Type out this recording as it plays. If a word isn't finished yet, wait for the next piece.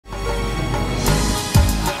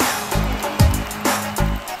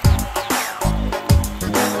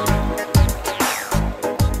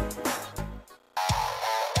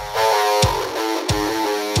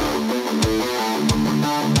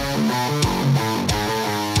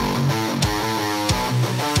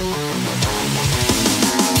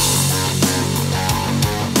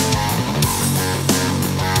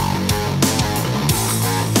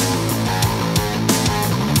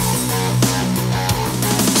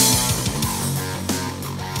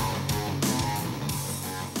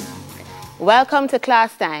Welcome to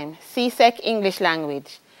class time, CSEC English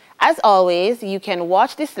Language. As always, you can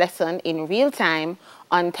watch this lesson in real time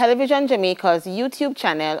on Television Jamaica's YouTube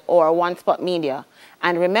channel or One Spot Media.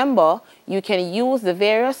 And remember, you can use the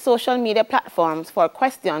various social media platforms for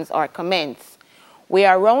questions or comments. We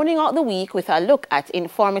are rounding out the week with a look at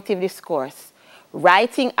informative discourse,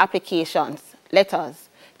 writing applications, letters.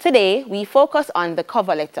 Today, we focus on the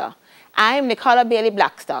cover letter. I'm Nicola Bailey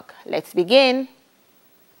Blackstock. Let's begin.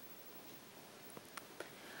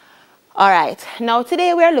 All right, now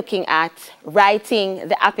today we're looking at writing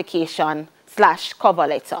the application/cover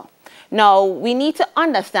letter. Now, we need to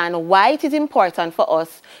understand why it is important for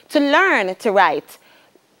us to learn to write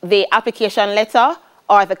the application letter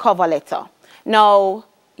or the cover letter. Now,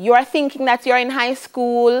 you are thinking that you're in high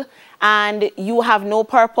school and you have no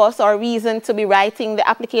purpose or reason to be writing the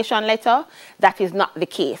application letter. That is not the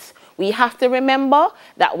case. We have to remember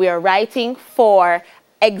that we are writing for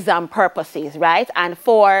exam purposes, right? And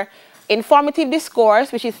for informative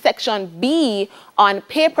discourse, which is section B on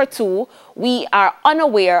paper 2, we are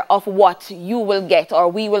unaware of what you will get or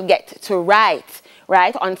we will get to write,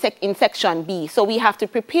 right, in section B. So we have to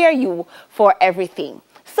prepare you for everything.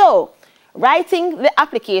 So, writing the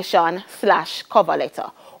application/cover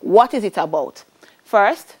letter. What is it about?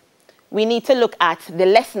 First, we need to look at the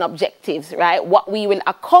lesson objectives, right? What we will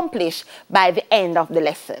accomplish by the end of the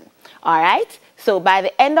lesson. All right? So by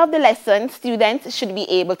the end of the lesson, students should be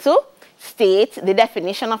able to state the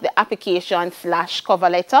definition of the application/cover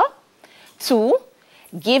letter. 2,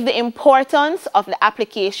 give the importance of the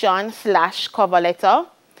application/cover letter.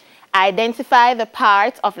 Identify the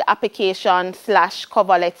part of the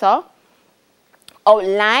application/cover letter.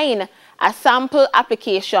 Outline a sample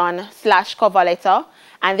application/cover letter.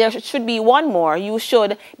 And there should be one more. You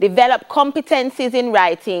should develop competencies in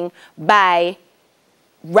writing by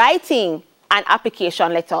writing an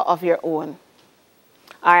application letter of your own.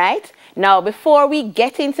 All right? Now, before we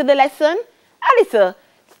get into the lesson, a little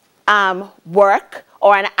work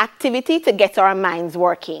or an activity to get our minds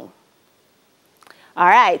working. All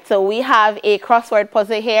right, so we have a crossword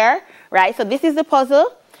puzzle here, right? So this is the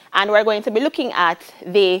puzzle, and we're going to be looking at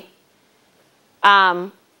the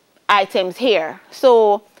items here.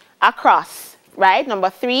 So across, right? Number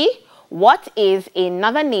 3, what is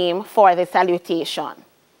another name for the salutation?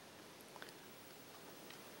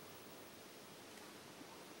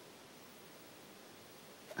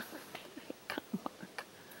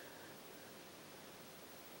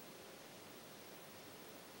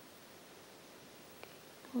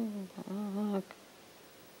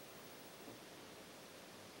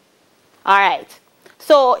 All right,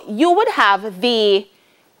 so you would have the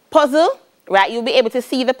puzzle, right? You'll be able to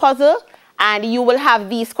see the puzzle, and you will have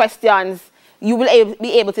these questions. You will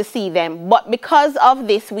be able to see them, but because of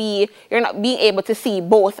this, you're not being able to see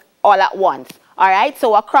both all at once. All right,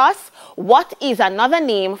 so across, what is another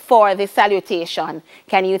name for the salutation?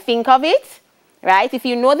 Can you think of it? Right, if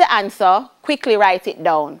you know the answer, quickly write it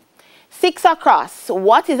down. 6 across,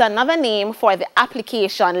 what is another name for the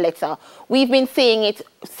application letter? We've been saying it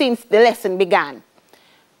since the lesson began.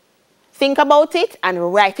 Think about it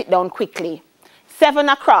and write it down quickly. 7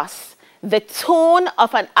 across, the tone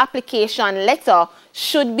of an application letter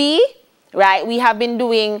should be, right, we have been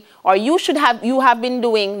doing, or you have been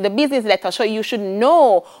doing the business letter, so you should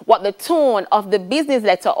know what the tone of the business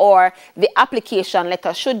letter or the application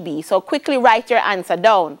letter should be. So quickly write your answer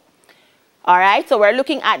down. All right, so we're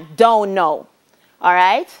looking at down now. All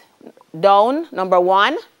right, down, number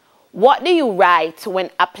 1. What do you write when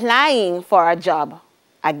applying for a job?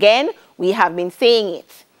 Again, we have been saying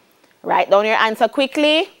it. Write down your answer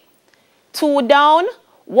quickly. 2 down,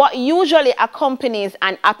 what usually accompanies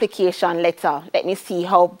an application letter? Let me see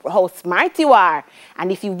how smart you are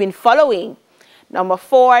and if you've been following. Number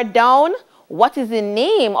 4 down, what is the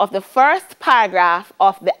name of the first paragraph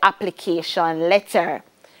of the application letter?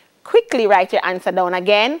 Quickly write your answer down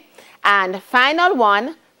again. And final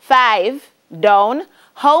one, 5 down,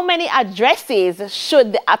 how many addresses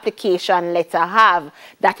should the application letter have?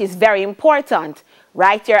 That is very important.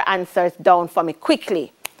 Write your answers down for me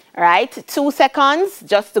quickly. All right, 2 seconds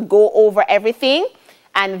just to go over everything,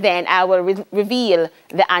 and then I will reveal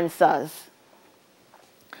the answers.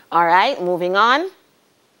 All right, moving on.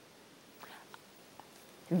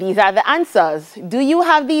 These are the answers. Do you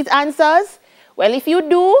have these answers? Well, if you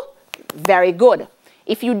do, very good.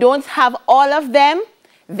 If you don't have all of them,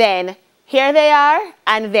 then here they are,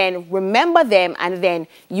 and then remember them, and then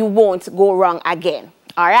you won't go wrong again.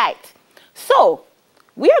 All right. So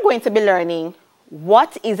we are going to be learning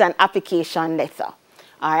what is an application letter.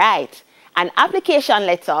 All right. An application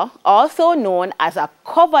letter, also known as a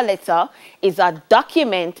cover letter, is a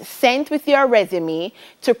document sent with your resume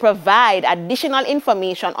to provide additional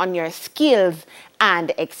information on your skills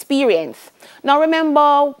and experience. Now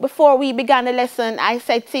remember, before we began the lesson, I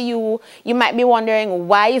said to you, you might be wondering,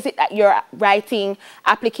 why is it that you're writing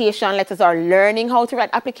application letters or learning how to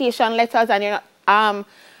write application letters and you're not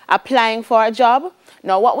applying for a job?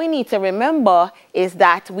 Now, what we need to remember is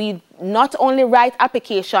that we not only write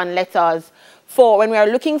application letters for when we are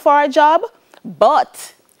looking for a job,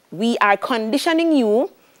 but we are conditioning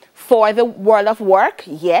you for the world of work,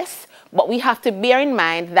 yes, but we have to bear in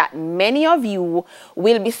mind that many of you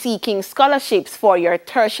will be seeking scholarships for your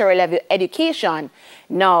tertiary level education.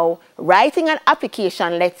 Now, writing an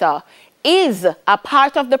application letter is a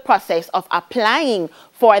part of the process of applying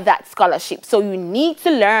for that scholarship. So you need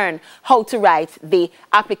to learn how to write the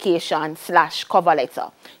application/cover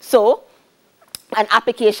letter. So an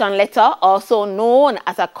application letter, also known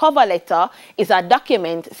as a cover letter, is a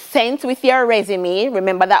document sent with your resume.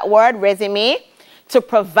 Remember that word, resume, to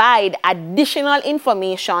provide additional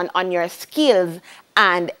information on your skills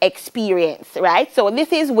and experience, right? So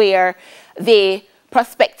this is where the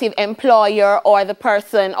prospective employer or the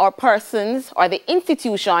person or persons or the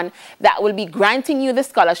institution that will be granting you the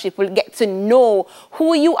scholarship will get to know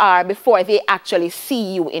who you are before they actually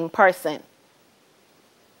see you in person.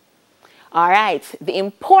 All right, the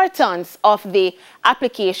importance of the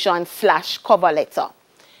application/cover letter.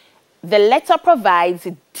 The letter provides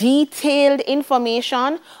detailed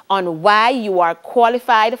information on why you are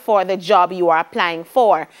qualified for the job you are applying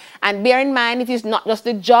for. And bear in mind, it is not just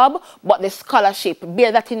the job, but the scholarship.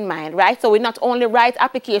 Bear that in mind, right? So we not only write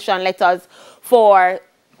application letters for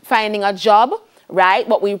finding a job, right?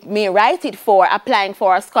 But we may write it for applying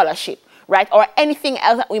for a scholarship, right? Or anything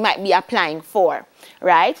else that we might be applying for,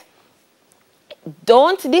 right?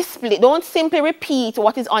 Don't simply repeat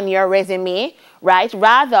what is on your resume, right?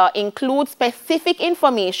 Rather, include specific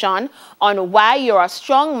information on why you're a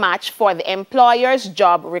strong match for the employer's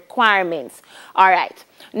job requirements. All right.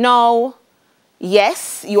 Now,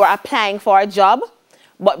 yes, you are applying for a job,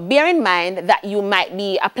 but bear in mind that you might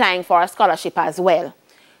be applying for a scholarship as well.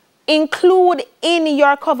 Include in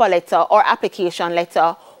your cover letter or application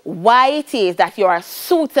letter why it is that you're a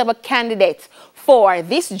suitable candidate for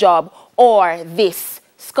this job or this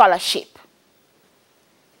scholarship.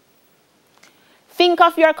 Think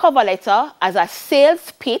of your cover letter as a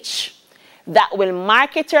sales pitch that will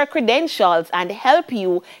market your credentials and help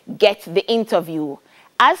you get the interview.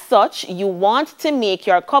 As such, you want to make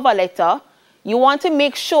your cover letter, your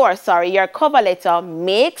cover letter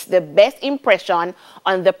makes the best impression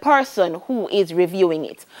on the person who is reviewing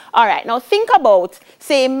it. All right, now think about,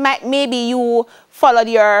 say, maybe you followed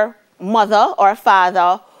your mother or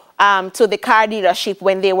father to the car dealership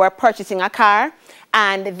when they were purchasing a car,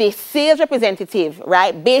 and the sales representative,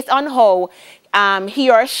 right, based on how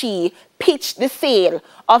he or she pitched the sale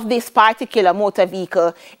of this particular motor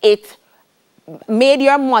vehicle, it made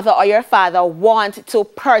your mother or your father want to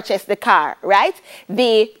purchase the car, right?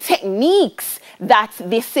 The techniques that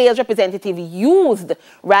the sales representative used,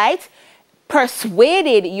 right,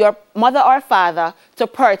 persuaded your mother or father to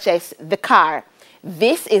purchase the car.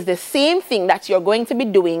 This is the same thing that you're going to be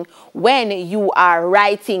doing when you are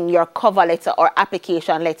writing your cover letter or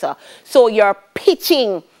application letter. So you're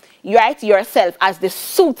pitching, right, yourself as the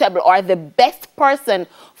suitable or the best person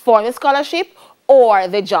for the scholarship or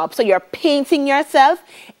the job. So you're painting yourself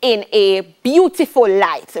in a beautiful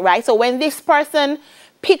light, right? So when this person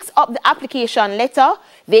picks up the application letter,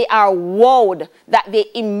 they are wowed that they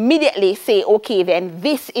immediately say, okay, then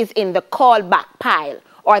this is in the callback pile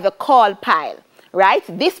or the call pile. Right?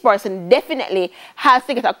 This person definitely has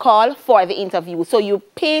to get a call for the interview. So you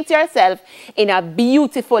paint yourself in a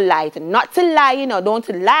beautiful light. Not to lie, you know, don't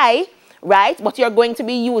lie, right? But you're going to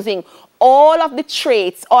be using all of the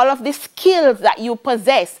traits, all of the skills that you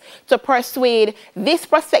possess to persuade this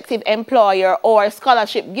prospective employer or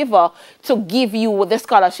scholarship giver to give you the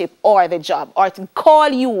scholarship or the job, or to call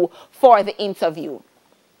you for the interview.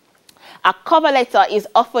 A cover letter is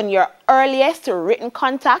often your earliest written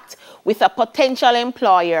contact with a potential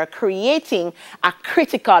employer, creating a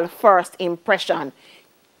critical first impression.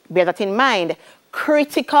 Bear that in mind.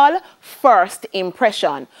 Critical first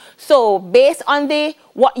impression. So based on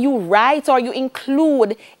what you write or you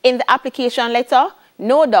include in the application letter,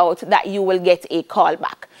 no doubt that you will get a call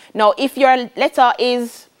back. Now, if your letter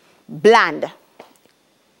is bland,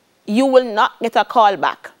 you will not get a call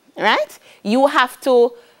back, right? You have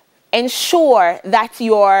to ensure that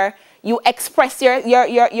you express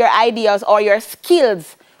your ideas or your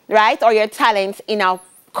skills, right, or your talents in a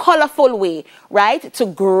colorful way, right, to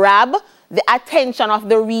grab the attention of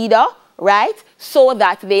the reader, right? So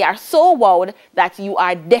that they are so wowed that you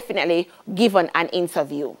are definitely given an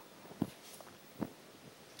interview.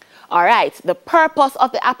 All right, the purpose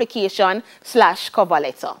of the application / cover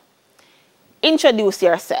letter. Introduce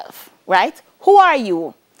yourself, right? Who are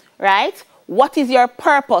you, right? What is your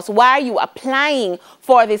purpose? Why are you applying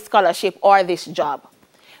for this scholarship or this job?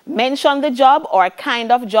 Mention the job or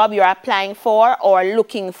kind of job you're applying for or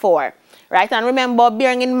looking for, right? And remember,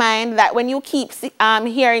 bearing in mind that when you keep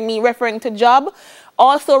hearing me referring to job,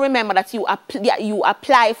 also remember that you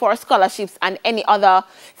apply for scholarships and any other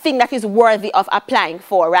thing that is worthy of applying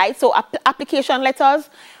for, right? So application letters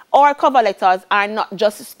or cover letters are not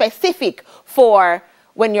just specific for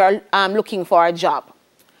when you're looking for a job.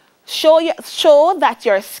 Show that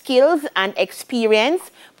your skills and experience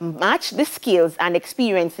match the skills and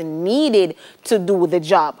experience needed to do the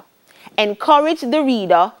job. Encourage the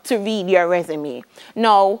reader to read your resume.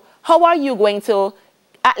 Now, how are you going to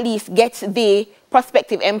at least get the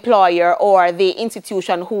prospective employer or the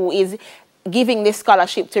institution who is giving this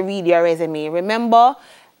scholarship to read your resume? Remember,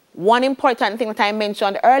 one important thing that I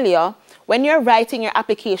mentioned earlier, when you're writing your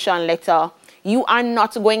application letter, you are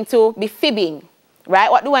not going to be fibbing.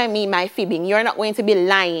 Right? What do I mean by fibbing? You're not going to be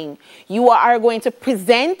lying. You are going to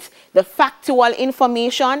present the factual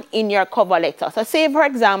information in your cover letter. So say, for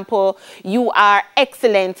example, you are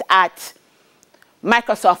excellent at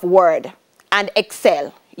Microsoft Word and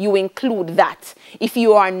Excel. You include that. If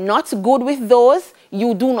you are not good with those,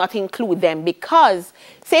 you do not include them because,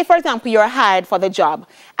 say, for example, you're hired for the job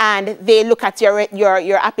and they look at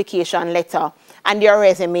your application letter and your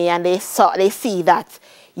resume and they see that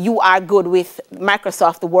you are good with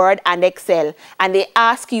Microsoft Word and Excel, and they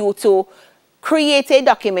ask you to create a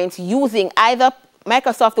document using either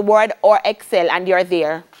Microsoft Word or Excel, and you're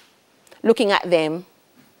there looking at them,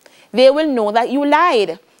 they will know that you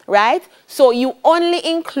lied, right? So you only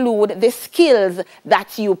include the skills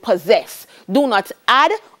that you possess. Do not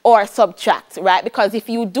add or subtract, right? Because if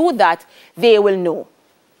you do that, they will know.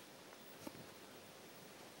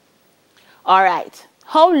 All right.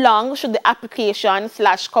 How long should the application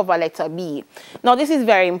 / cover letter be? Now, this is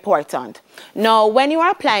very important. Now, when you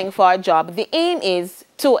are applying for a job, the aim is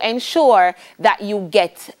to ensure that you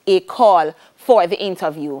get a call for the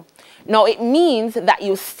interview. Now, it means that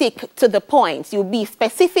you stick to the point. You be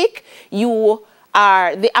specific.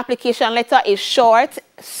 The application letter is short,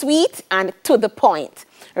 sweet, and to the point.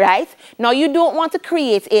 Right? Now, you don't want to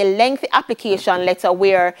create a lengthy application letter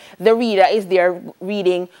where the reader is there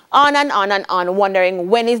reading on and on and on, wondering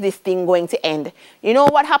when is this thing going to end. You know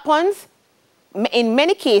what happens? In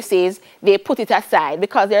many cases, they put it aside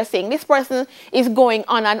because they're saying this person is going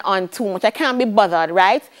on and on too much. I can't be bothered,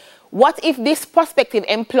 right? What if this prospective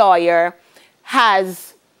employer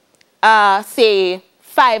has, say,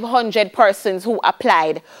 500 persons who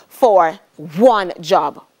applied for one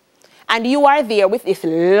job? And you are there with this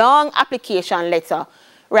long application letter,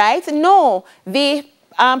 right? No, the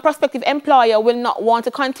prospective employer will not want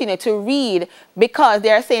to continue to read because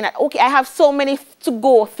they're saying that, okay, I have so many to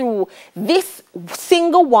go through. This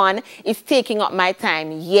single one is taking up my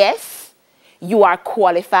time. Yes, you are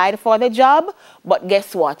qualified for the job, but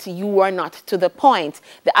guess what? You are not to the point.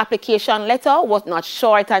 The application letter was not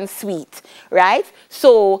short and sweet, right?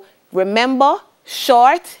 So remember,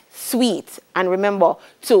 short, sweet, and remember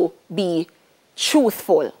to be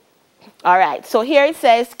truthful. All right, so here it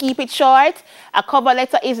says keep it short. A cover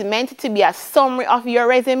letter is meant to be a summary of your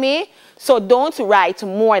resume, so don't write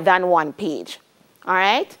more than one page. All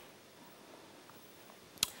right?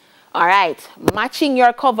 All right, matching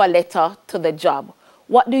your cover letter to the job.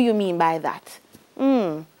 What do you mean by that?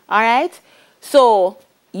 All right, so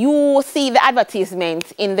you see the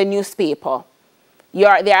advertisement in the newspaper.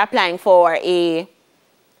 They're applying for a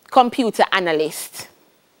computer analyst,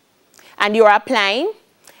 and you're applying,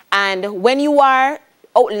 and when you are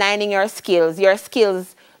outlining your skills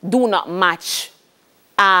do not match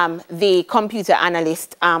the computer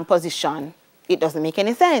analyst position. It doesn't make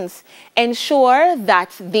any sense. Ensure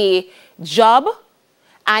that the job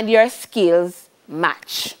and your skills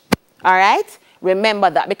match. All right? Remember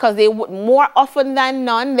that, because they would, more often than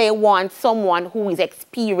none, they want someone who is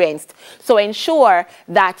experienced. So ensure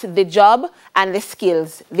that the job and the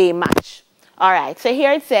skills, they match. All right, so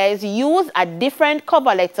here it says use a different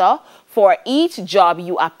cover letter for each job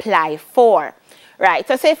you apply for. Right,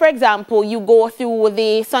 so say for example, you go through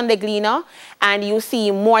the Sunday Gleaner and you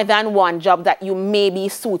see more than one job that you may be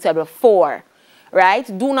suitable for. Right,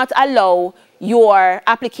 do not allow your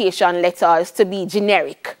application letters to be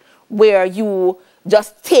generic, where you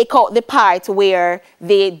just take out the part where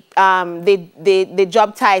the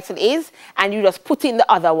job title is, and you just put in the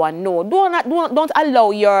other one. No, don't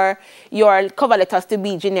allow your cover letters to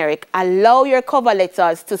be generic. Allow your cover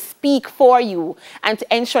letters to speak for you and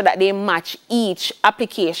to ensure that they match each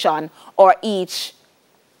application or each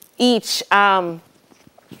job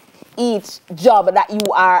that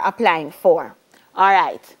you are applying for. All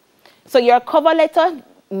right. So your cover letter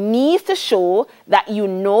needs to show that you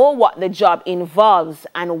know what the job involves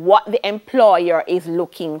and what the employer is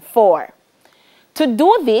looking for. To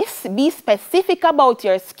do this, be specific about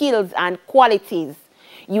your skills and qualities.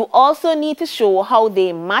 You also need to show how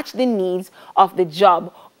they match the needs of the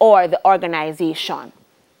job or the organization.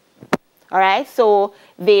 All right, so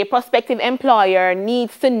the prospective employer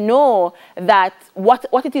needs to know that what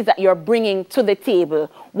it is that you're bringing to the table.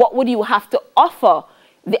 What would you have to offer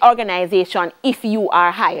the organization if you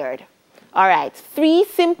are hired? All right, 3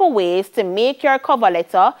 simple ways to make your cover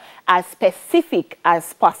letter as specific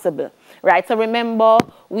as possible. Right, so remember,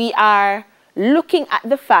 we are looking at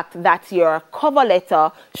the fact that your cover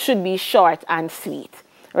letter should be short and sweet.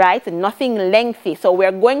 Right, nothing lengthy. So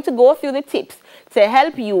we're going to go through the tips to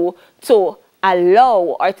help you to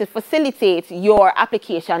allow or to facilitate your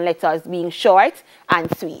application letters being short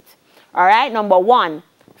and sweet. All right, number 1,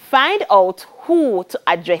 find out who to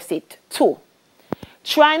address it to.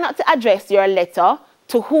 Try not to address your letter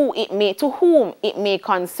to whom it may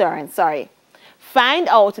concern. Find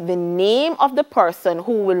out the name of the person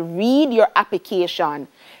who will read your application.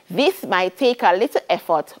 This might take a little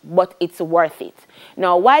effort, but it's worth it.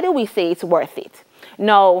 Now, why do we say it's worth it?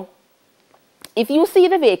 Now, if you see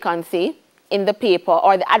the vacancy in the paper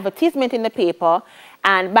or the advertisement in the paper,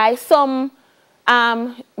 and by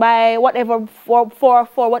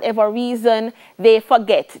whatever reason they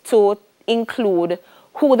forget to include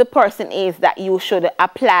who the person is that you should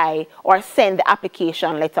apply or send the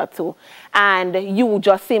application letter to, and you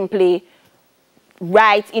just simply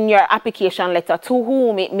write in your application letter to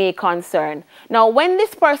whom it may concern. Now, when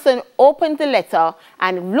this person opens the letter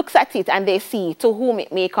and looks at it and they see to whom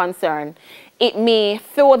it may concern, it may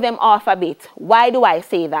throw them off a bit. Why do I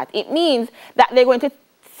say that? It means that they're going to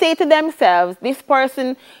say to themselves, this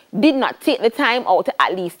person did not take the time out to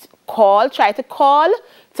at least try to call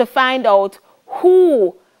to find out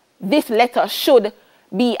who this letter should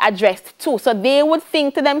be addressed to. So they would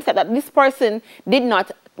think to themselves that this person did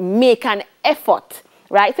not make an effort,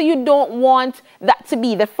 right? So you don't want that to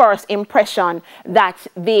be the first impression that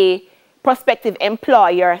the prospective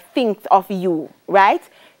employer thinks of you, right?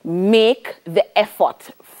 Make the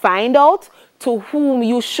effort. Find out to whom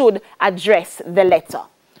you should address the letter.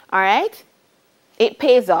 All right? It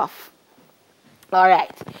pays off. All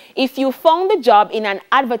right. If you found the job in an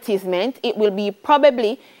advertisement, it will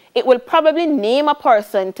probably name a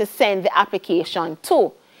person to send the application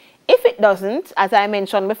to. If it doesn't, as I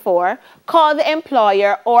mentioned before, call the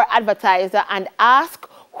employer or advertiser and ask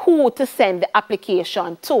who to send the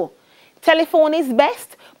application to. Telephone is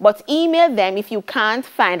best, but email them if you can't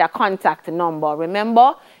find a contact number.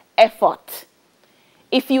 Remember, effort.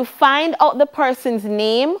 If you find out the person's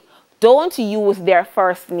name, don't use their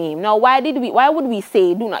first name. Now, why would we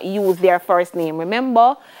say do not use their first name?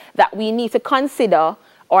 Remember that we need to consider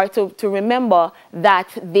or to remember that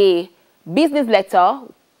the business letter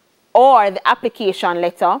or the application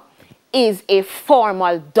letter is a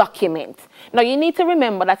formal document. Now, you need to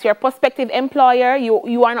remember that your prospective employer,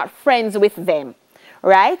 you are not friends with them,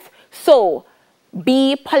 right? So,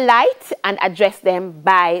 be polite and address them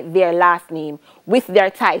by their last name with their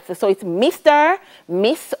title. So, it's Mr.,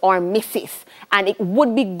 Miss, or Mrs. And it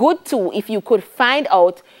would be good too if you could find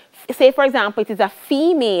out, say for example, it is a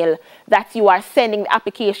female that you are sending the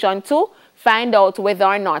application to, find out whether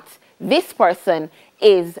or not this person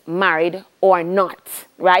is married or not,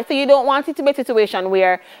 right? So you don't want it to be a situation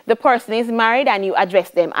where the person is married and you address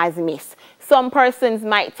them as Miss. Some persons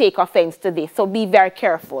might take offense to this, so be very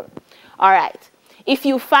careful. All right. If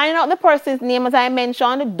you find out the person's name, as I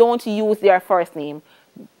mentioned, don't use their first name.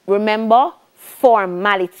 Remember,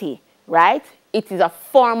 formality, right? It is a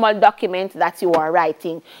formal document that you are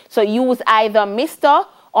writing. So use either Mr.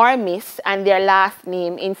 or Miss and their last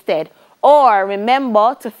name instead. Or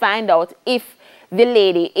remember to find out if the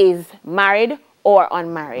lady is married or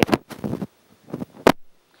unmarried.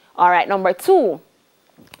 All right, number 2,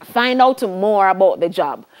 find out more about the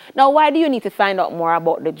job. Now, why do you need to find out more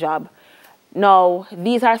about the job? Now,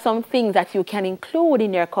 these are some things that you can include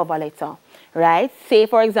in your cover letter, right? Say,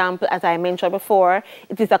 for example, as I mentioned before,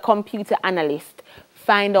 it is a computer analyst.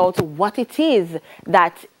 Find out what it is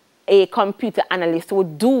that a computer analyst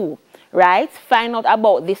would do, right? Find out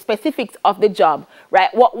about the specifics of the job,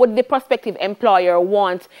 right? What would the prospective employer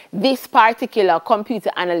want this particular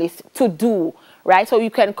computer analyst to do, right? So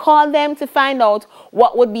you can call them to find out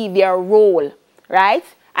what would be their role, right?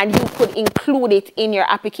 And you could include it in your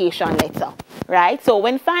application letter, right? So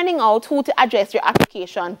when finding out who to address your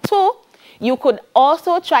application to, you could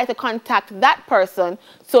also try to contact that person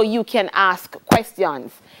so you can ask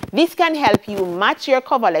questions. This can help you match your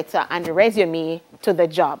cover letter and resume to the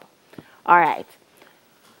job. All right.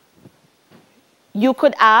 You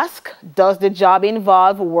could ask, does the job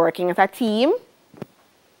involve working as a team?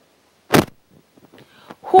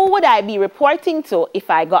 Who would I be reporting to if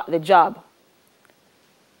I got the job?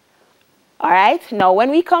 All right, now when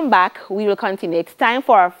we come back, we will continue. It's time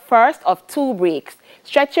for our first of 2 breaks.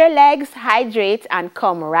 Stretch your legs, hydrate, and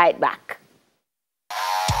come right back.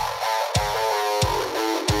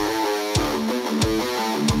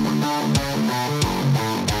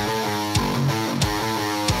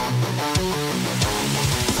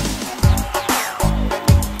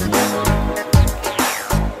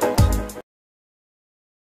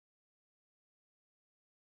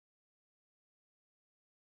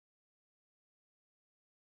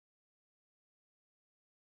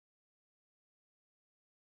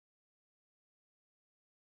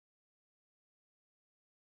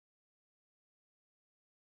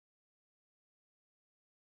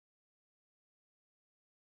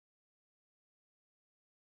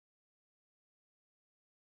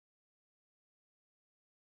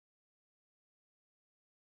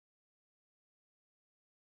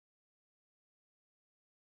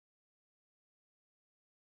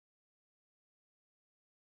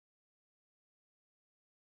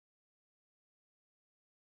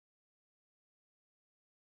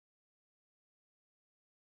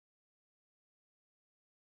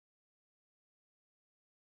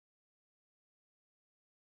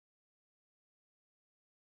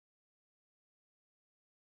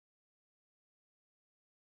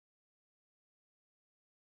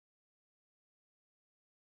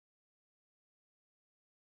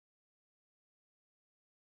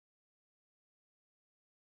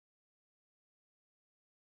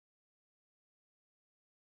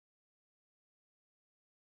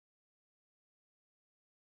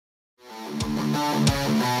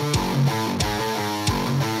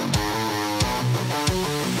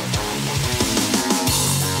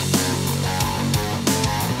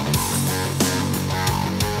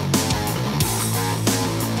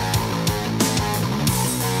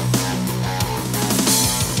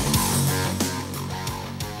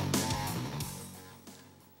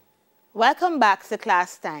 Welcome back to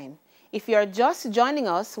class time. If you're just joining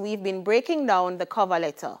us, we've been breaking down the cover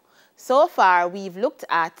letter. So far, we've looked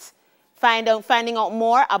at finding out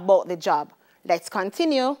more about the job. Let's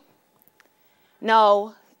continue.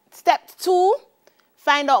 Now, step 2,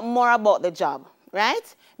 find out more about the job,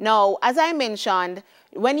 right? Now, as I mentioned,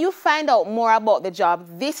 when you find out more about the job,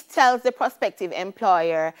 this tells the prospective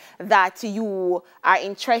employer that you are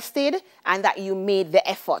interested and that you made the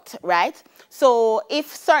effort, right? So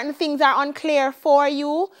if certain things are unclear for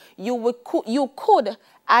you, you could,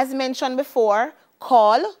 as mentioned before,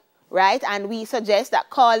 call, right? And we suggest that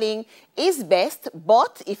calling is best,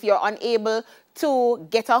 but if you're unable to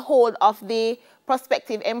get a hold of the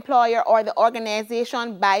prospective employer or the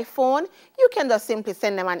organization by phone, you can just simply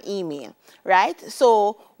send them an email, right?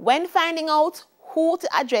 So when finding out who to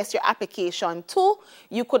address your application to,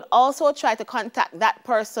 you could also try to contact that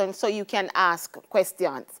person so you can ask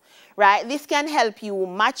questions, right? This can help you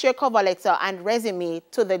match your cover letter and resume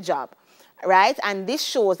to the job, right? And this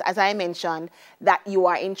shows, as I mentioned, that you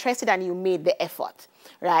are interested and you made the effort,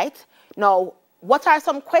 right? Now, what are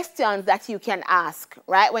some questions that you can ask,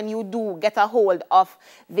 right, when you do get a hold of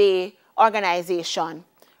the organization,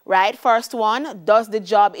 right? First one, does the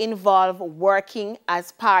job involve working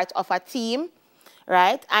as part of a team,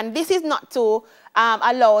 right? And this is not to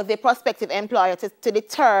allow the prospective employer to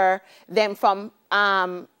deter them from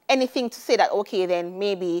anything to say that, okay, then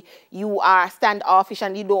maybe you are standoffish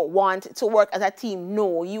and you don't want to work as a team.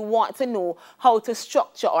 No, you want to know how to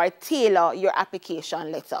structure or tailor your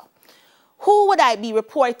application letter. Who would I be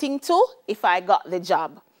reporting to if I got the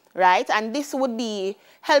job, right? And this would be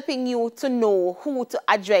helping you to know who to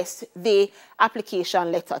address the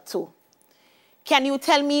application letter to. Can you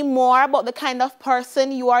tell me more about the kind of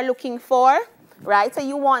person you are looking for, right? So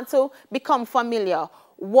you want to become familiar,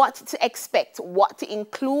 what to expect, what to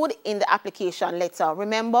include in the application letter.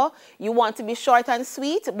 Remember, you want to be short and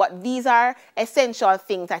sweet, but these are essential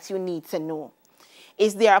things that you need to know.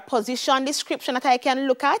 Is there a position description that I can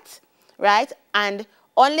look at? Right? And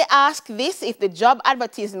Only ask this if the job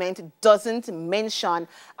advertisement doesn't mention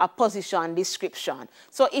a position description.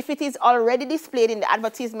 So if it is already displayed in the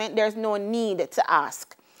advertisement, there's no need to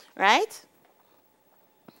ask, right?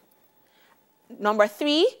 Number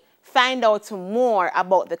 3, find out more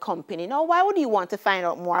about the company. Now, why would you want to find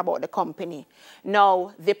out more about the company?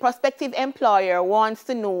 Now, the prospective employer wants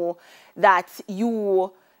to know that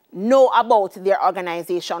you know about their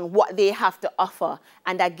organization, what they have to offer.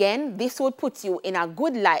 And again, this would put you in a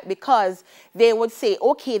good light because they would say,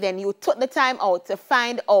 okay, then you took the time out to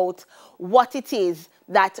find out what it is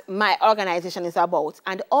that my organization is about.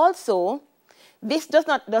 And also, this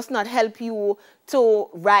does not help you to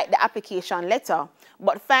write the application letter,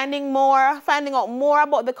 but finding out more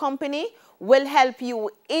about the company will help you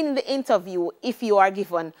in the interview if you are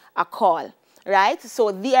given a call. Right?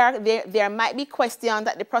 So there might be questions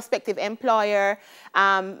that the prospective employer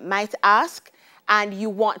might ask, and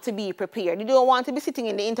you want to be prepared. You don't want to be sitting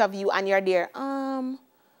in the interview and you're there.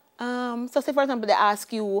 So say, for example, they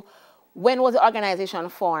ask you, when was the organization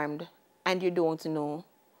formed? And you don't know.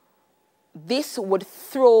 This would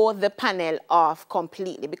throw the panel off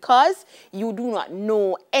completely because you do not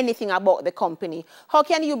know anything about the company. How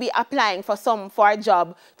can you be applying for a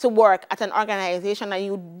job to work at an organization and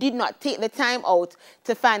you did not take the time out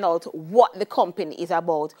to find out what the company is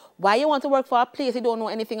about? Why you want to work for a place you don't know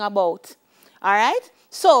anything about? All right?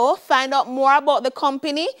 So find out more about the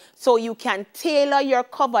company so you can tailor your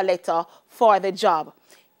cover letter for the job.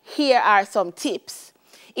 Here are some tips.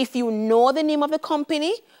 If you know the name of the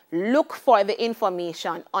company, look for the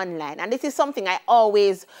information online. And this is something I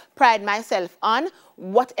always pride myself on.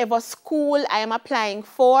 Whatever school I am applying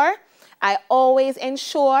for, I always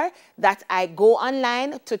ensure that I go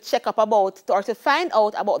online to check up about or to find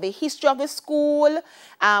out about the history of the school,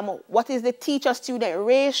 what is the teacher-student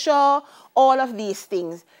ratio, all of these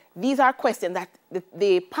things. These are questions that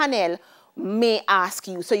the panel may ask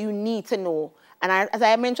you, so you need to know. And as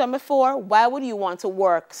I mentioned before, why would you want to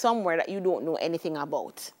work somewhere that you don't know anything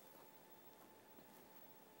about?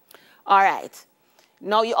 All right.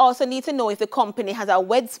 Now you also need to know if the company has a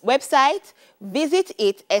website. Visit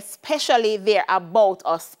it, especially their About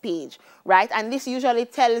Us page, right? And this usually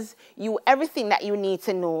tells you everything that you need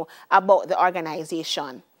to know about the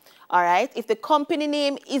organization. All right. If the company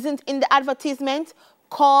name isn't in the advertisement,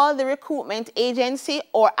 call the recruitment agency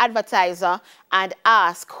or advertiser and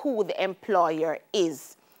ask who the employer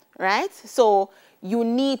is, right? So you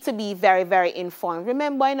need to be very, very informed.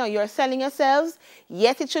 Remember, you're selling yourselves.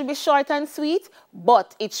 Yes, it should be short and sweet,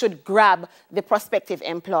 but it should grab the prospective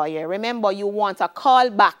employer. Remember, you want a call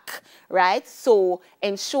back, right? So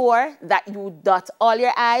ensure that you dot all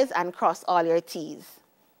your I's and cross all your T's.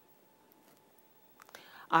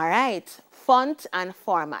 All right, font and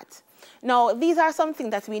format. Now, these are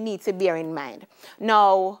something that we need to bear in mind.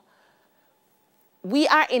 Now, we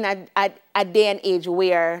are in a day and age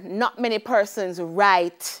where not many persons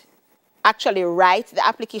actually write the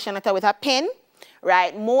application letter with a pen,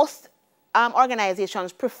 right? Most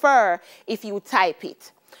organizations prefer if you type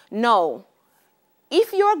it. Now,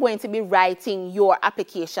 if you're going to be writing your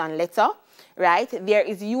application letter, right, there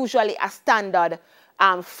is usually a standard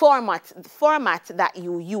format that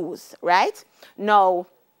you use, right? Now,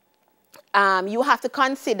 you have to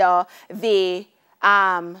consider the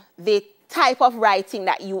type of writing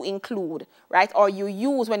that you include, right, or you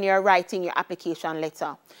use when you're writing your application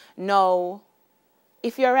letter. Now,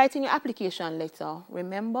 if you're writing your application letter,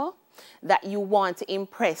 remember that you want to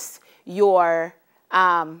impress your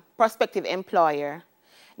prospective employer.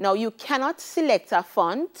 Now, you cannot select a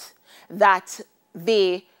font that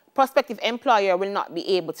the prospective employer will not be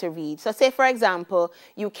able to read. So say, for example,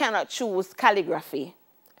 you cannot choose calligraphy.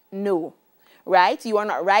 No, right? You are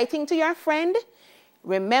not writing to your friend.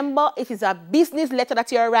 Remember, it is a business letter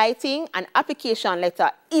that you're writing. An application letter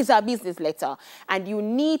is a business letter. And you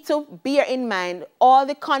need to bear in mind all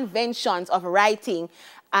the conventions of writing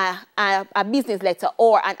a business letter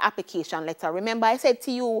or an application letter. Remember, I said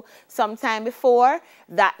to you sometime before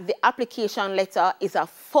that the application letter is a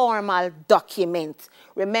formal document.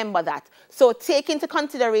 Remember that. So take into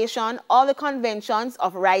consideration all the conventions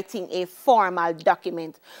of writing a formal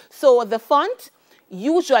document. So the font,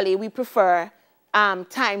 usually we prefer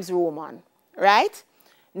Times Roman, right?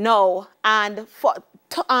 No, and for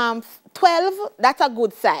 12, that's a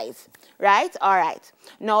good size, right? All right.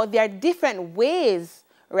 Now, there are different ways,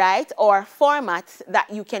 right, or formats that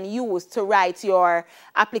you can use to write your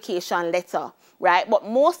application letter, right? But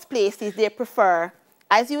most places, they prefer,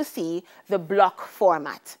 as you see, the block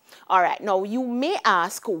format. All right. Now, you may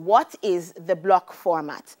ask, what is the block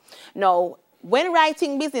format? Now, when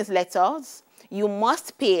writing business letters, you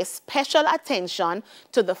must pay special attention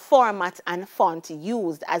to the format and font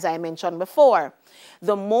used, as I mentioned before.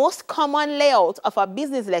 The most common layout of a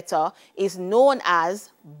business letter is known as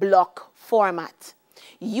block format.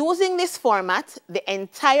 Using this format, the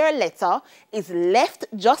entire letter is left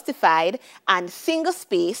justified and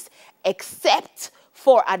single-spaced except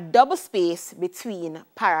for a double space between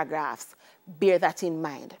paragraphs. Bear that in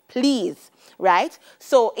mind, please, right?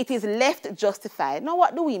 So it is left justified. Now,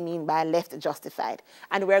 what do we mean by left justified?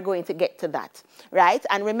 And we're going to get to that, right?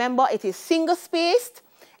 And remember, it is single-spaced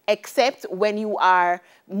except when you are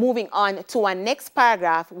moving on to a next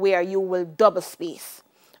paragraph where you will double space,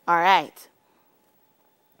 all right?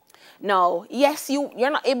 Now, yes, you're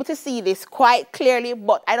not able to see this quite clearly,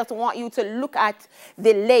 but I just want you to look at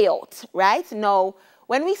the layout, right? Now,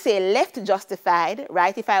 when we say left justified,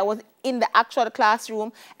 right, if I was in the actual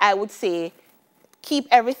classroom, I would say keep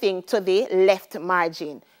everything to the left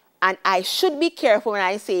margin. And I should be careful when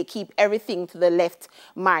I say keep everything to the left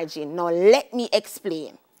margin. Now, let me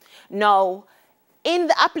explain. Now, in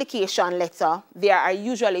the application letter, there are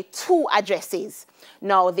usually two addresses.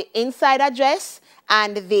 Now, the inside address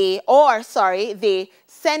and the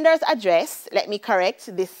sender's address, let me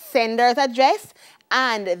correct, the sender's address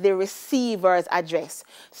and the receiver's address.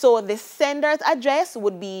 So the sender's address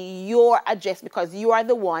would be your address because you are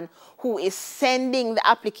the one who is sending the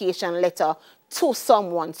application letter to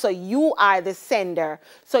someone. So you are the sender.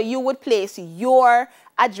 So you would place your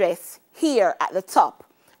address here at the top,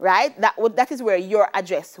 right? That is where your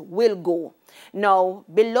address will go. Now,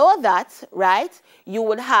 below that, right, you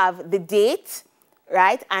would have the date,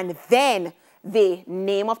 right, and then the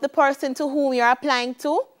name of the person to whom you're applying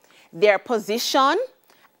to, their position,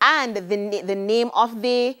 and the name of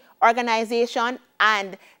the organization,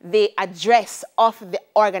 and the address of the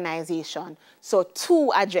organization. So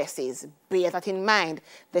two addresses, bear that in mind.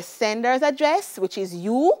 The sender's address, which is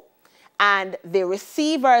you, and the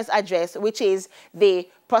receiver's address, which is the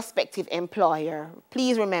prospective employer.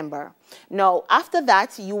 Please remember. Now, after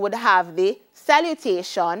that, you would have the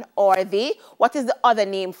salutation, or what is the other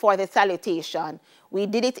name for the salutation? We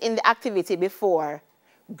did it in the activity before.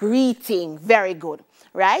 Greeting. Very good,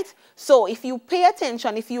 right? So if you pay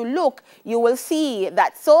attention, if you look, you will see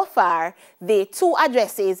that so far the two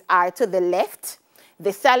addresses are to the left.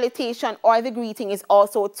 The salutation or the greeting is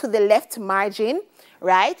also to the left margin,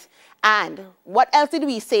 right? And what else did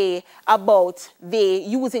we say about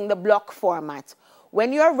using the block format?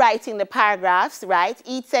 When you're writing the paragraphs, right,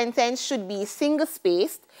 each sentence should be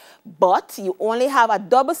single-spaced, but you only have a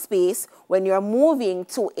double space when you're moving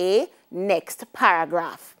to a next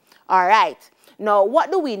paragraph. All right. Now, what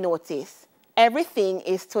do we notice? Everything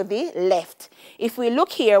is to the left. If we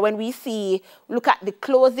look here, when we look at the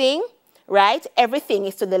closing, right, everything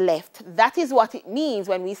is to the left. That is what it means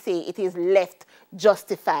when we say it is left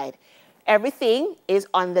justified. Everything is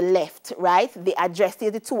on the left, right? The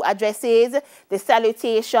addresses, the two addresses, the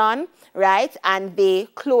salutation, right, and the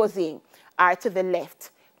closing are to the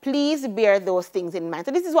left. Please bear those things in mind.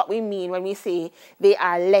 So this is what we mean when we say they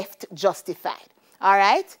are left justified. All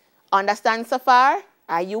right? Understand so far?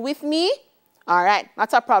 Are you with me? All right,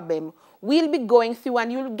 not a problem. We'll be going through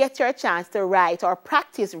and you'll get your chance to write or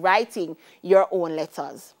practice writing your own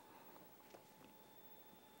letters.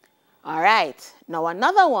 All right, now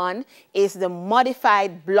another one is the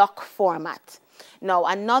modified block format. Now,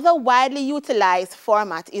 another widely utilized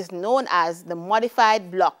format is known as the modified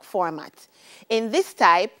block format. In this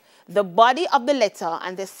type, the body of the letter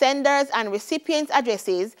and the sender's and recipient's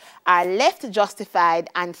addresses are left justified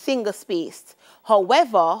and single-spaced.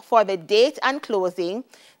 However, for the date and closing,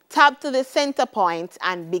 tab to the center point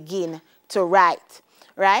and begin to write,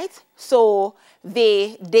 right? So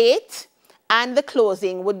the date and the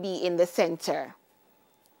closing would be in the center.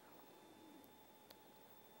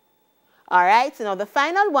 All right, so now the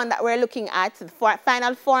final one that we're looking at, the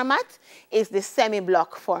final format, is the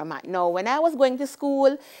semi-block format. Now, when I was going to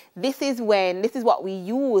school, this is what we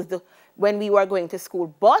used when we were going to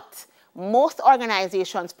school. But most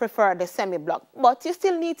organizations prefer the semi-block. But you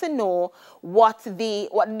still need to know what the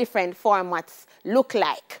different formats look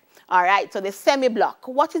like. All right, so the semi-block.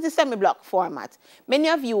 What is the semi-block format? Many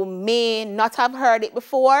of you may not have heard it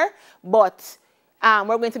before, but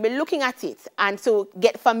we're going to be looking at it and to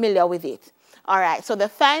get familiar with it. All right, so the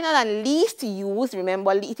final and least used,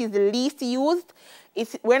 remember, it is the least used.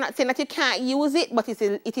 We're not saying that you can't use it, but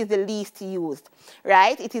it is the least used,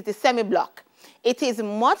 right? It is the semi-block. It is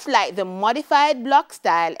much like the modified block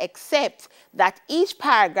style, except that each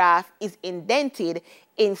paragraph is indented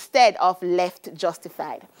instead of left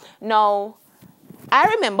justified. Now, I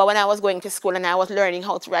remember when I was going to school and I was learning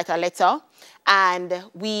how to write a letter, and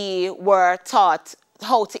we were taught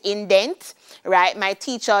how to indent, right? My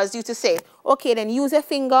teachers used to say, okay, then use a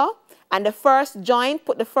finger and the first joint,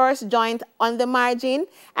 put the first joint on the margin,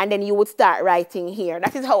 and then you would start writing here.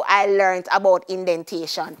 That is how I learned about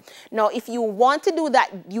indentation. Now, if you want to do that,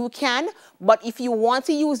 you can, but if you want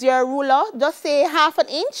to use your ruler, just say ½ an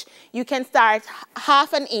inch, you can start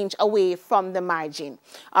 ½ an inch away from the margin,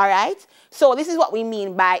 all right? So this is what we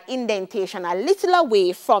mean by indentation, a little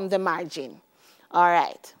away from the margin, all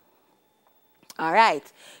right? All right,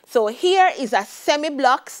 so here is a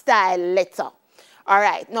semi-block style letter. All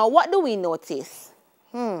right, now what do we notice?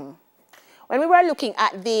 When we were looking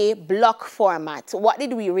at the block format, what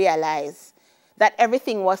did we realize? That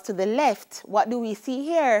everything was to the left. What do we see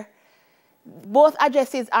here? Both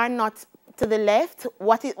addresses are not to the left.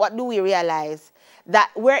 What do we realize?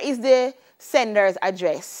 That where is the sender's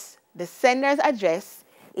address? The sender's address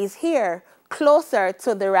is here, closer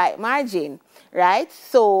to the right margin, right?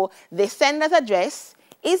 So the sender's address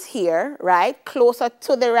is here, right, closer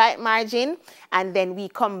to the right margin, and then we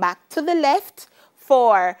come back to the left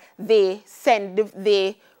for the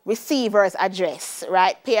receiver's address,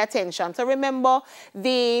 right? Pay attention. So remember,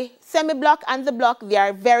 the semi-block and the block, they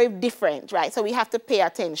are very different, right? So we have to pay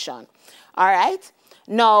attention, all right?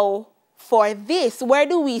 Now, for this, where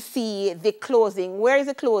do we see the closing? Where is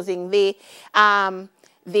the closing? The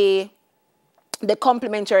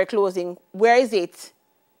complementary closing, where is it?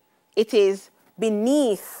 It is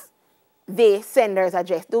beneath the sender's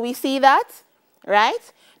address. Do we see that?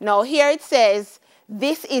 Right? Now here it says,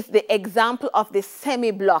 this is the example of the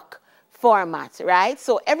semi-block format, right?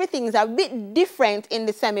 So everything is a bit different in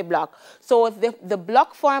the semi-block. So the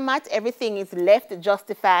block format, everything is left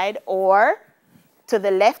justified or to the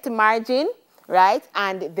left margin, right?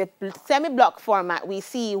 And the semi-block format, we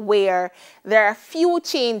see where there are few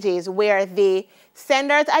changes where the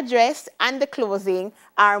sender's address and the closing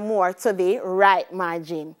are more to the right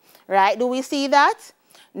margin, right? Do we see that?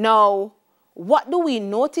 Now, what do we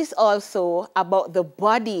notice also about the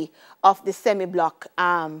body of the semi-block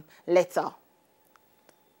letter,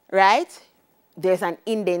 right? There's an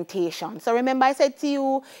indentation. So remember I said to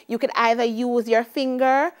you, you could either use your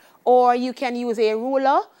finger or you can use a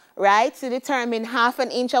ruler, right, to determine ½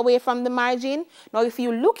 an inch away from the margin. Now, if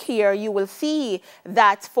you look here, you will see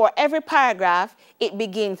that for every paragraph, it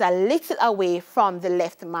begins a little away from the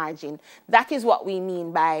left margin. That is what we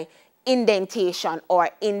mean by indentation or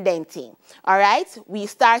indenting, all right? We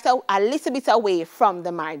start out a little bit away from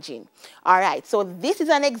the margin, all right? So this is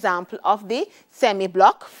an example of the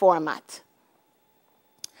semi-block format.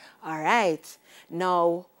 All right,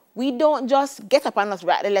 now, we don't just get up and just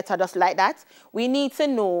write the letter just like that. We need to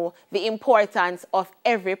know the importance of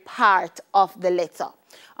every part of the letter.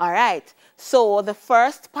 All right, so the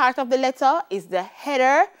first part of the letter is the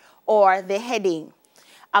header or the heading.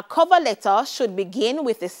 A cover letter should begin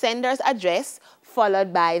with the sender's address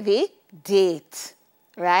followed by the date,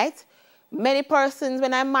 right? Many persons,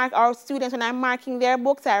 when I mark, our students, when I'm marking their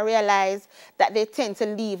books, I realize that they tend to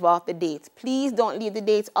leave off the date. Please don't leave the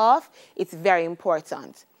date off. It's very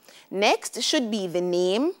important. Next should be the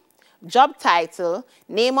name, job title,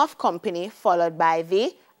 name of company, followed by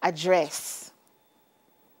the address.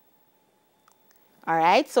 All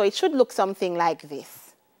right, so it should look something like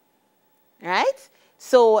this, right?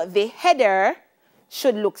 So the header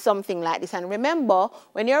should look something like this. And remember,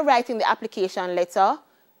 when you're writing the application letter,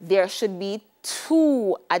 there should be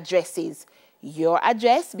 2 addresses. Your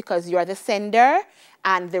address, because you're the sender,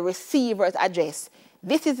 and the receiver's address.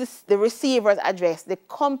 This is the receiver's address, the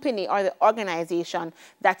company or the organization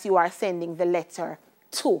that you are sending the letter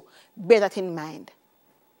to. Bear that in mind.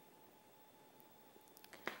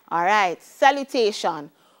 All right, salutation.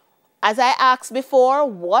 As I asked before,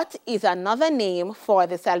 what is another name for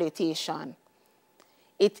the salutation?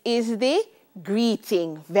 It is the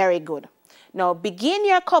greeting. Very good. Now, begin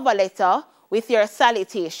your cover letter with your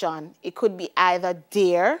salutation. It could be either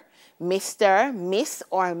dear, Mr., Miss,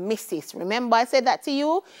 or Mrs. Remember I said that to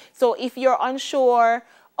you? So if you're unsure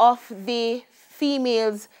of the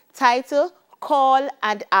female's title, call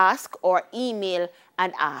and ask or email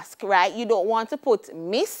and ask, right? You don't want to put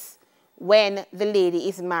Miss when the lady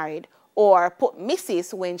is married or put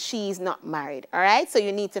Mrs. when she's not married, all right? So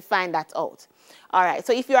you need to find that out. All right,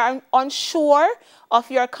 so if you are unsure of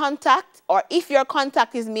your contact or if your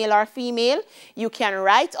contact is male or female, you can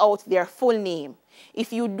write out their full name.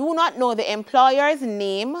 If you do not know the employer's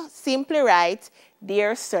name, simply write,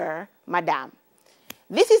 Dear Sir, Madam.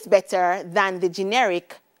 This is better than the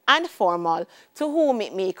generic and formal, to whom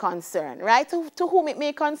it may concern, right? To whom it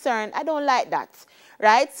may concern, I don't like that,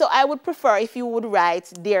 right? So I would prefer if you would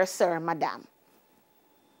write, dear sir, madam.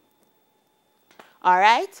 All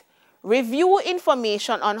right? Review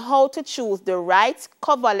information on how to choose the right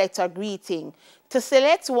cover letter greeting to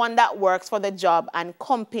select one that works for the job and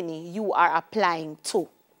company you are applying to.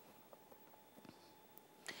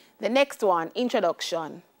 The next one,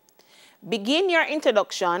 introduction. Begin your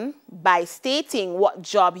introduction by stating what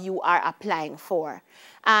job you are applying for.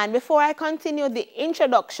 And before I continue, the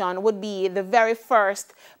introduction would be the very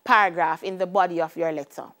first paragraph in the body of your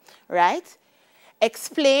letter, right?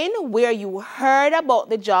 Explain where you heard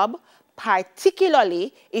about the job,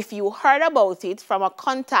 particularly if you heard about it from a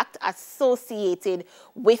contact associated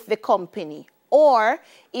with the company, or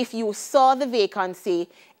if you saw the vacancy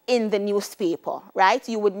in the newspaper, right?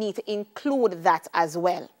 You would need to include that as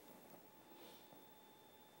well.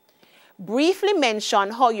 Briefly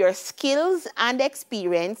mention how your skills and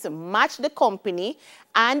experience match the company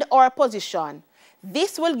and or position.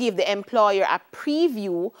 This will give the employer a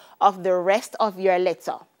preview of the rest of your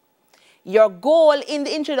letter. Your goal in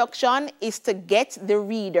the introduction is to get the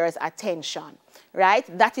reader's attention, right?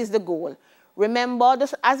 That is the goal. Remember,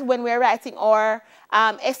 just as when we're writing our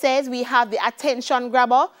essays, we have the attention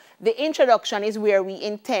grabber. The introduction is where we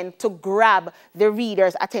intend to grab the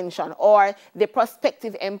reader's attention or the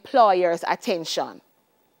prospective employer's attention.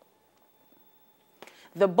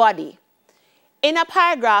 The body. In a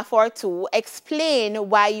paragraph or two, explain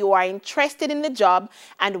why you are interested in the job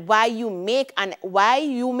and why you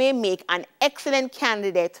may make an excellent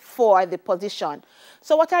candidate for the position.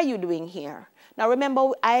 So what are you doing here? Now remember,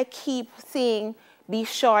 I keep saying be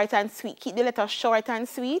short and sweet. Keep the letter short and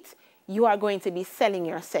sweet. You are going to be selling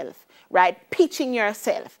yourself, right? Pitching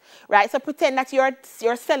yourself, right? So pretend that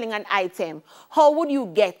you're selling an item. How would you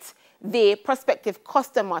get the prospective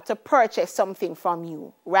customer to purchase something from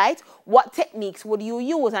you, right? What techniques would you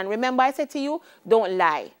use? And remember, I said to you, don't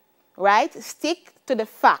lie, right? Stick to the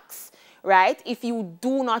facts, right? If you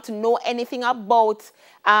do not know anything about,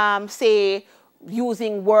 say,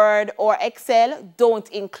 using Word or Excel, don't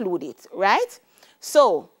include it, right?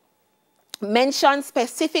 So, mention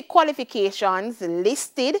specific qualifications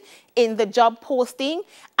listed in the job posting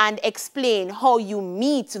and explain how you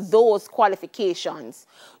meet those qualifications.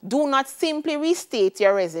 Do not simply restate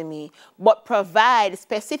your resume, but provide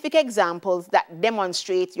specific examples that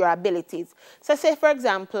demonstrate your abilities. So say, for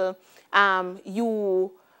example,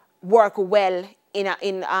 you work well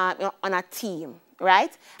on a team,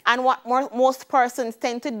 right? And what most persons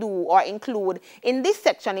tend to do or include in this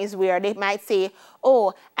section is where they might say,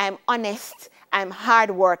 oh, I'm honest, I'm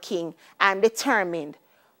hardworking, I'm determined.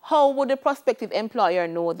 How would the prospective employer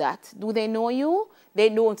know that? Do they know you? They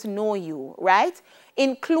don't know you, right?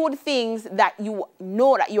 Include things that you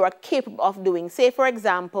know that you are capable of doing. Say, for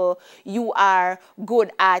example, you are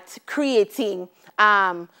good at creating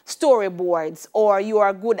storyboards, or you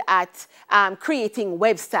are good at creating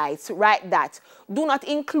websites, write that. Do not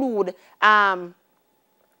include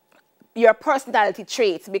your personality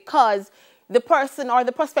traits, because the person or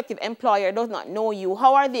the prospective employer does not know you.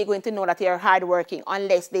 How are they going to know that you're hardworking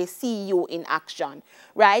unless they see you in action,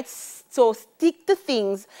 right? So stick to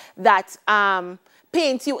things that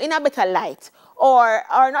paint you in a better light. Or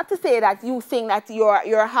not to say that you think that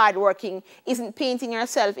you're hardworking isn't painting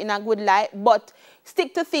yourself in a good light, but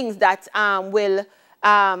stick to things that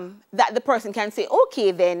that the person can say,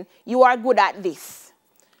 okay, then you are good at this.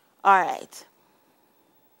 All right.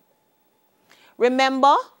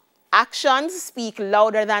 Remember, actions speak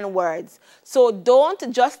louder than words. So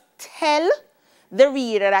don't just tell the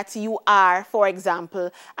reader that you are, for example,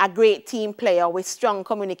 a great team player with strong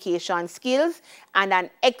communication skills and an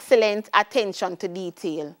excellent attention to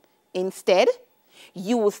detail. Instead,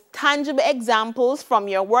 use tangible examples from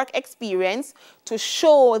your work experience to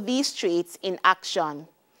show these traits in action.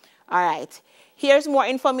 All right. Here's more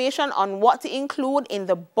information on what to include in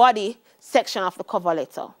the body section of the cover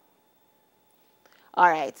letter. All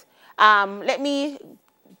right. Let me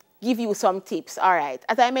give you some tips. All right.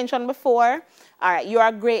 As I mentioned before, all right, you're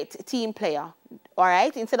a great team player. All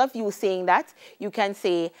right. Instead of you saying that, you can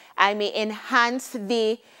say, I may enhance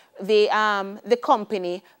the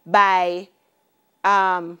company by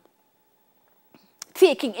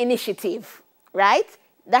taking initiative, right?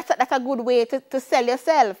 That's a good way to sell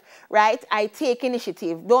yourself, right? I take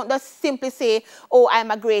initiative. Don't just simply say, oh, I'm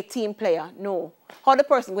a great team player. No. How the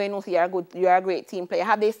person going to know you're a great team player?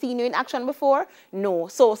 Have they seen you in action before? No.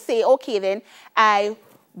 So say, okay, then I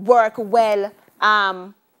work well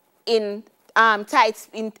in a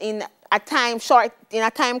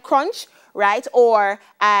time crunch, right? Or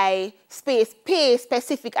I pay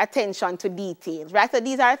specific attention to details, right? So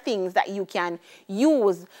these are things that you can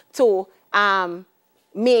use to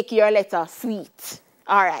make your letter sweet.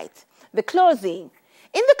 All right. The closing.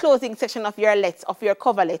 In the closing section of your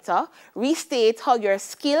cover letter, restate how your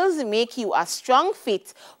skills make you a strong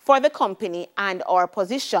fit for the company and or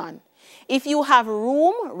position. If you have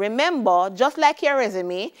room, remember, just like your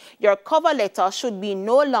resume, your cover letter should be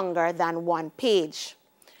no longer than 1 page.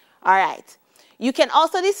 All right. You can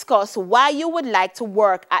also discuss why you would like to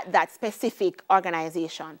work at that specific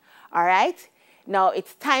organization. All right. Now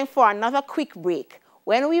it's time for another quick break.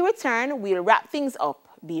 When we return, we'll wrap things up.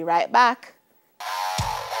 Be right back.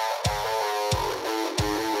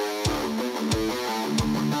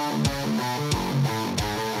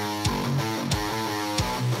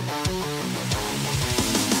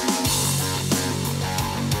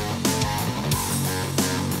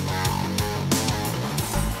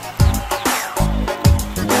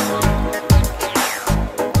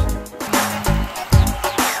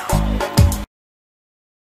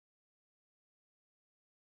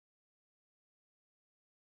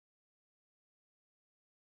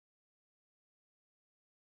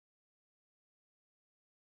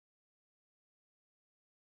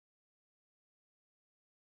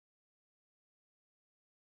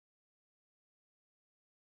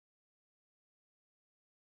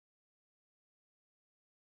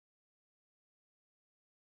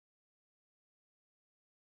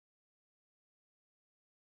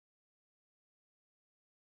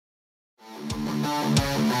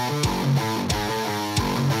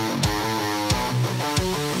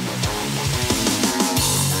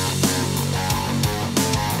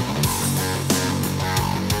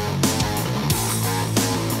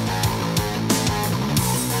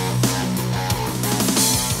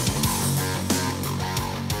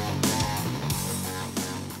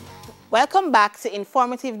 Welcome back to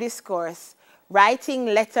Informative Discourse, Writing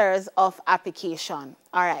Letters of Application.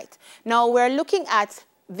 All right. Now we're looking at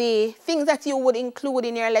the things that you would include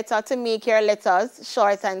in your letter to make your letters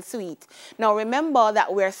short and sweet. Now remember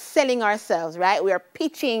that we're selling ourselves, right? We're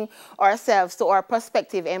pitching ourselves to our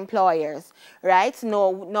prospective employers, right?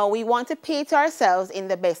 No, we want to paint ourselves in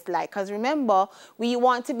the best light, because remember, we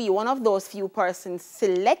want to be one of those few persons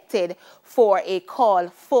selected for a call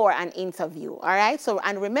for an interview, all right? So,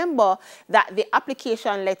 and remember that the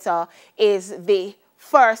application letter is the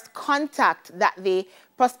first contact that the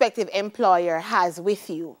prospective employer has with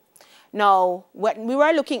you. Now, when we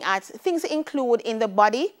were looking at things to include in the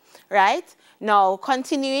body, right? Now,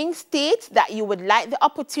 continuing, state that you would like the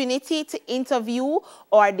opportunity to interview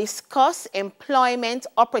or discuss employment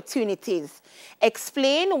opportunities.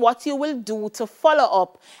 Explain what you will do to follow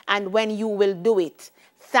up and when you will do it.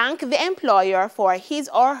 Thank the employer for his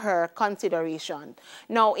or her consideration.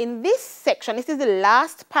 Now, in this section, this is the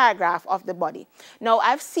last paragraph of the body. Now,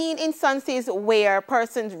 I've seen instances where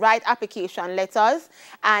persons write application letters,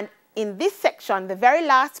 and in this section, the very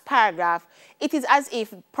last paragraph, it is as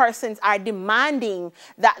if persons are demanding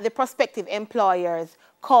that the prospective employers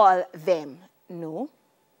call them. No.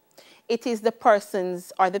 It is the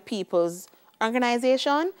person's or the people's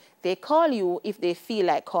organization. They call you if they feel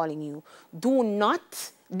like calling you. Do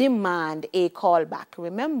not demand a call back.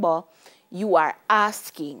 Remember, you are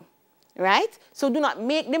asking, right? So do not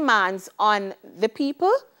make demands on the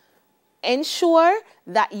people. Ensure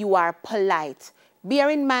that you are polite.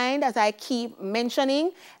 Bear in mind, as I keep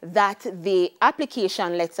mentioning, that the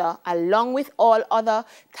application letter, along with all other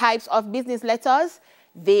types of business letters,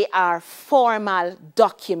 they are formal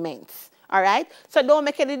documents. All right? So don't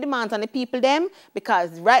make any demands on the people them,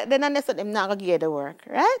 because right then and there, so them not going to get the work.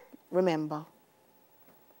 Right? Remember.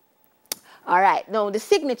 All right. Now, the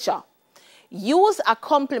signature. Use a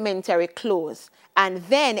complimentary clause and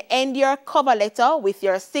then end your cover letter with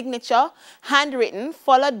your signature, handwritten,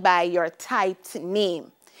 followed by your typed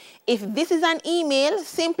name. If this is an email,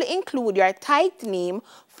 simply include your typed name,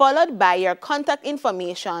 followed by your contact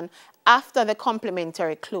information after the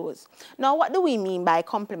complimentary clause. Now, what do we mean by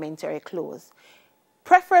complimentary clause?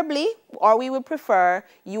 Preferably, or we would prefer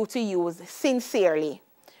you to use sincerely,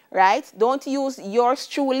 right? Don't use yours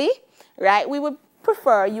truly, right? We would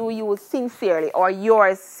prefer you use sincerely or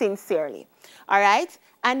yours sincerely, all right?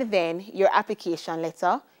 And then your application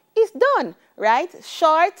letter is done, right?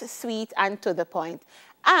 Short, sweet, and to the point.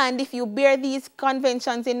 And if you bear these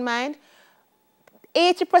conventions in mind,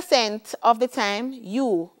 80% of the time,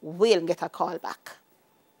 you will get a call back.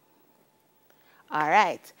 All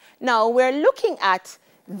right. Now, we're looking at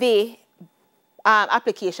the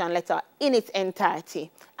application letter in its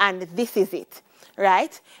entirety, and this is it,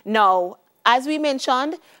 right? Now, as we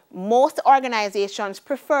mentioned, most organizations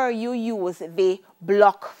prefer you use the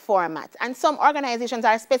block format. And some organizations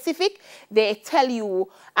are specific. They tell you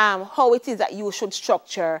how it is that you should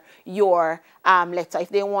structure your letter. If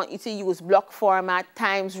they want you to use block format,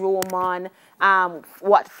 Times Roman,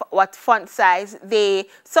 what font size,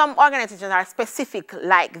 some organizations are specific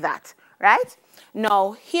like that, right?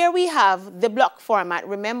 Now, here we have the block format.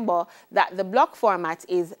 Remember that the block format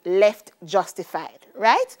is left justified,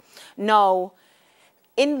 right? Now,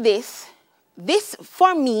 in this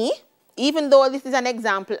for me, even though this is an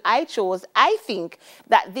example I chose, I think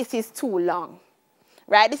that this is too long,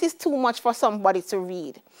 right? This is too much for somebody to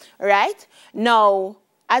read, right? Now,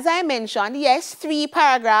 as I mentioned, yes, 3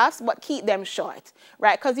 paragraphs, but keep them short,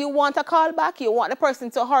 right? Because you want a callback, you want the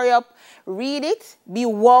person to hurry up, read it, be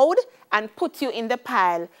wowed, and put you in the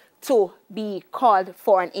pile to be called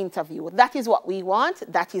for an interview. That is what we want.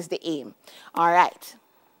 That is the aim. All right.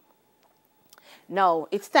 Now,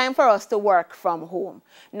 it's time for us to work from home.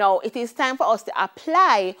 Now, it is time for us to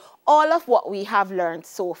apply all of what we have learned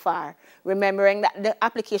so far. Remembering that the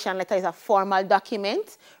application letter is a formal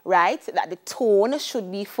document, right? That the tone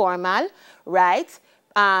should be formal, right?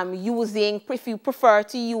 If you prefer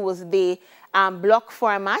to use the block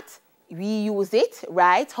format, we use it,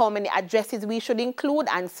 right? How many addresses we should include,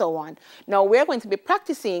 and so on. Now, we're going to be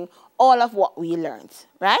practicing all of what we learned,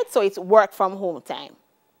 right? So it's work from home time.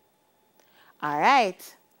 All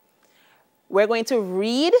right. We're going to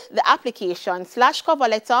read the application/cover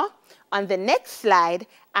letter on the next slide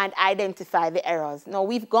and identify the errors. Now,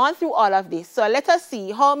 we've gone through all of this, so let us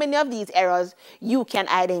see how many of these errors you can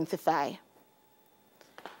identify.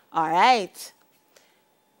 All right.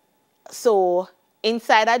 So,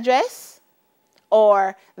 inside address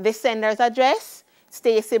or the sender's address,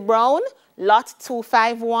 Stacy Brown, lot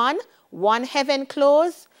 251, 1 Heaven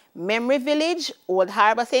Close, Memory Village, Old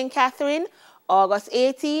Harbor, St. Catherine, August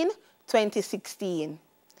 18, 2016.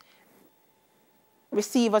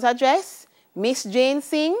 Receiver's address, Miss Jane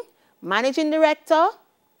Singh, Managing Director,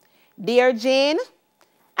 Dear Jane,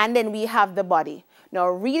 and then we have the body. Now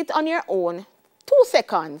read it on your own, 2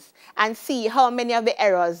 seconds, and see how many of the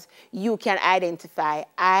errors you can identify.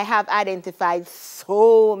 I have identified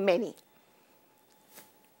so many.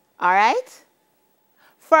 All right?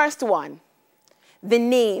 First one, the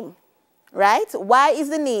name, right? Why is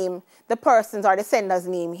the name, the person's or the sender's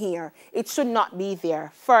name here? It should not be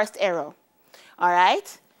there. First error. All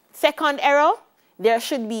right? Second error, there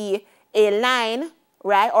should be a line,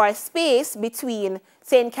 right, or a space between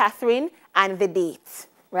St. Catherine and the date,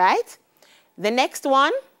 right? The next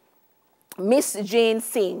one, Miss Jane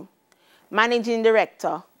Singh, Managing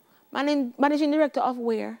Director. Managing Director of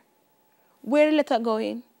where? Where the letter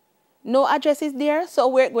going? No address is there, so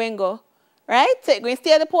where it going to go? Right? So you're going to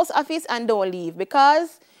stay at the post office and don't leave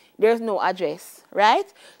because there's no address,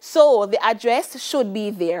 right? So the address should be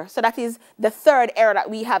there. So that is the third error that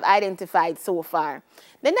we have identified so far.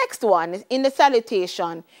 The next one is in the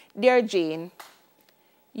salutation, Dear Jane.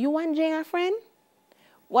 You want Jane a friend?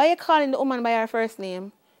 Why are you calling the woman by her first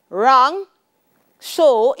name? Wrong.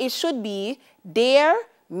 So it should be Dear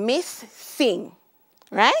Miss Singh,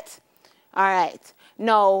 right? All right.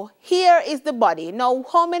 Now, here is the body. Now,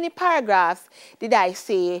 how many paragraphs did I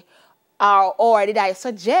say or did I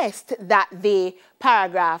suggest that the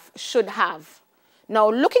paragraph should have? Now,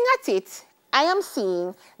 looking at it, I am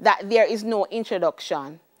seeing that there is no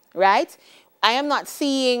introduction, right? I am not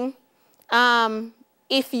seeing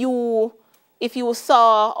if you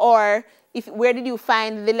saw or where did you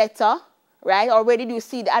find the letter, right? Or where did you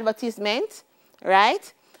see the advertisement,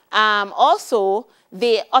 right? Also,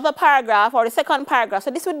 the other paragraph or the second paragraph,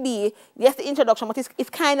 so this would be, yes, the introduction, but it's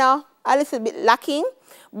kind of a little bit lacking.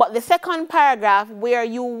 But the second paragraph where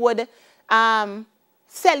you would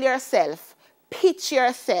sell yourself, pitch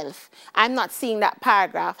yourself, I'm not seeing that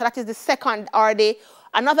paragraph. That is the second or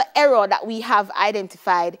another error that we have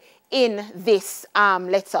identified in this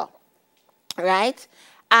letter, right?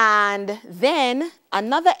 And then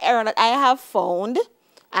another error that I have found,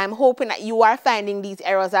 I'm hoping that you are finding these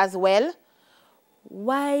errors as well.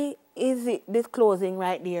 Why is it this closing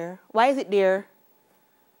right there? Why is it there?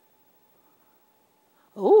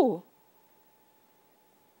 Ooh.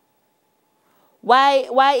 Why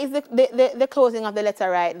is the closing of the letter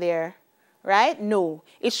right there? Right? No,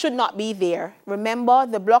 it should not be there. Remember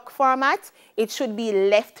the block format, it should be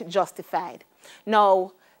left justified.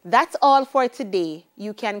 Now, that's all for today.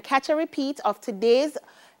 You can catch a repeat of today's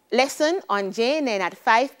lesson on JNN at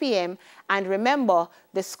 5 p.m. And remember,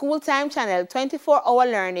 the School Time channel, 24-hour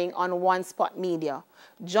learning on One Spot Media.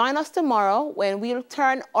 Join us tomorrow when we'll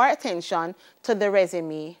turn our attention to the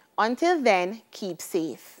resume. Until then, keep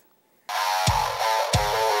safe.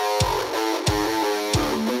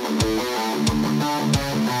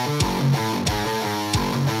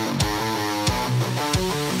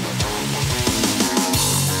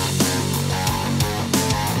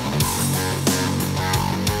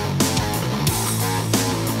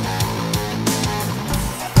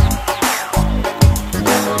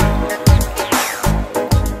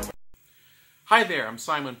 Hi there, I'm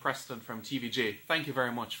Simon Preston from TVJ. Thank you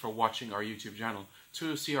very much for watching our YouTube channel.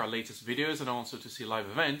 To see our latest videos and also to see live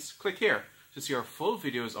events, click here. To see our full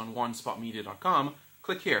videos on onespotmedia.com,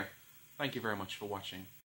 click here. Thank you very much for watching.